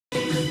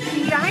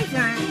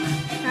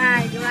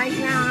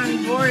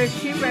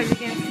cruise ship, as you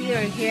can see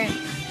right here.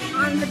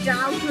 On the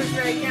Dhow cruise,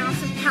 right now,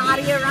 some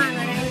party around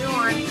and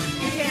everyone.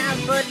 You can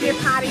have birthday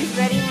parties,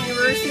 wedding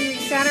anniversaries,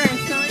 etc. and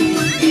so on.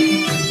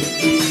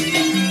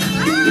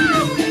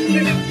 Wow!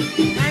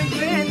 And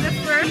we're in the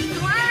first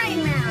one right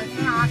now.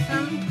 It's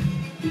awesome.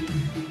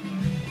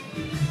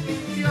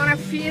 If you want to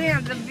feel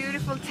it, the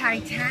beautiful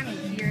Titanic,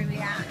 here we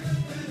are.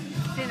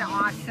 It's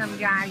awesome,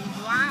 guys.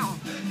 Wow.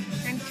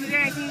 And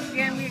today I think it's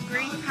going to be a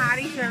great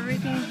party, so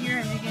everything here,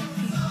 as you can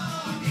see.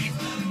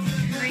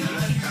 Crazy.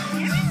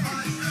 Yeah.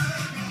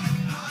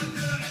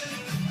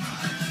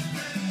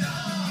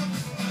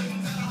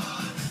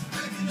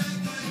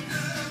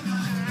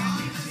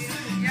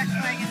 Just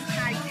like in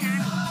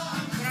Titanic.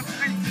 But of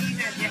course, these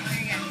are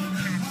different again.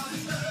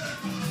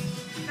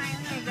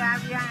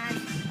 Guys.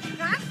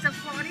 That's the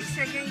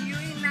 42nd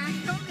UN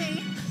National Day.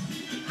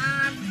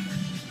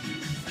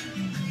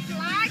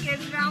 Flag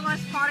is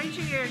almost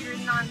 42 years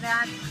written on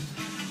that.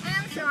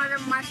 And some other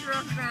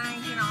mushroom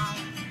bank and all.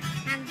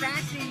 And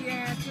that's the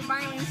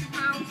Dubai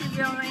Municipality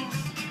building.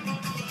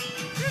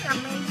 This is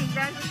amazing.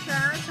 That's the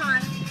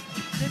Sheraton.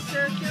 The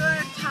circular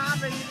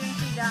top, and you can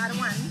see that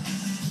one.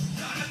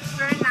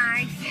 Very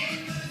nice.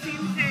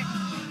 Seems that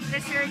the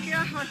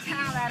circular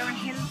hotel that on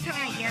Hilton,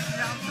 I guess, is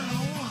also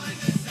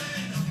moved.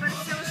 But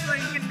so sure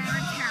you can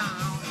never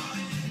tell.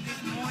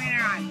 It's moving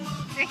around.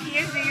 So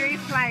here's the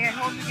UAE flag. I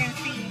hope you can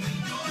see.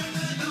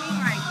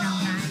 Right now,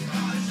 guys.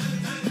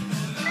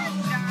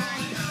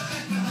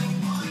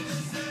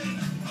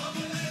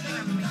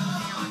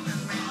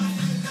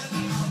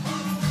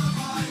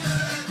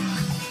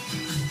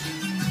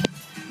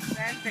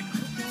 That's the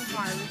cooking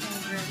part.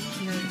 Everything's ready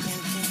here. You can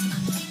see.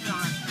 It's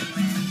awesome,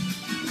 man.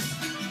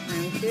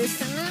 And this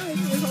time, if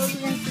you hope you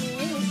can see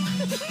me.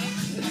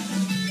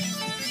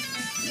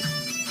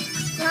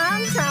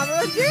 On top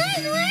of this,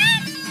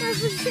 what?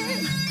 That's a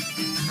shit.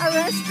 A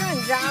restaurant,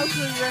 Dhow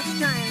Cruise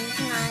restaurant. It's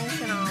nice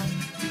and all.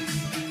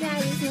 Yeah,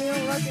 you can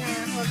even look at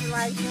it. Hope you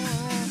like it.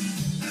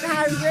 So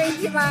have a great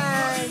day,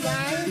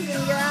 guys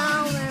and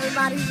girls.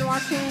 Everybody's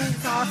watching.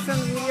 It's awesome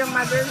video.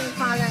 My birthday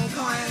father and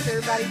clients,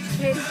 everybody's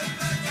kids.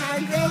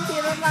 Have a great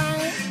day,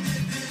 bye-bye.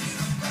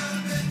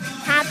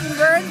 Happy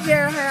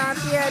birthday,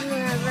 happy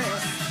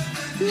anniversary.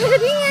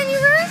 Happy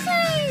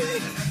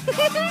anniversary!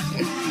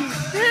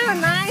 Have a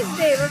nice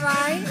day,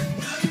 bye-bye.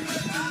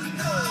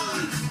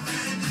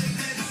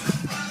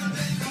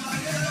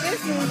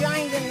 Just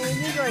enjoying the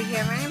music right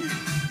here, man.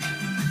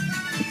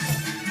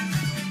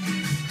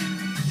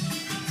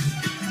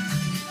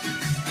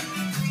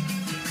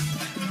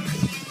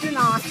 It's an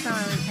awesome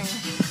everything.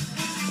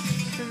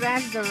 So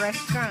that's the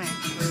restaurant,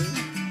 actually.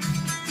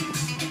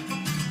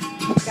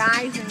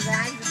 Guys, and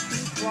that's the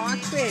Peak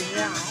Walkway as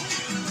well.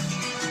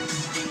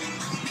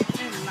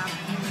 I love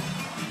it.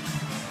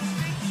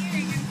 Right here,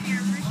 you can see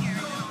over here.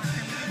 It's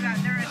awesome. We've got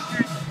the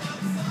restaurant.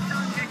 So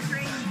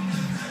decorated.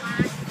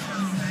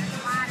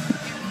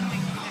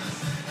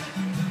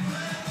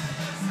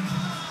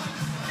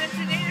 So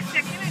today is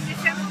 2nd of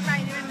December, by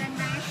the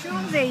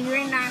National Day,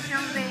 UN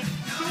National Day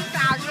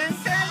 2000.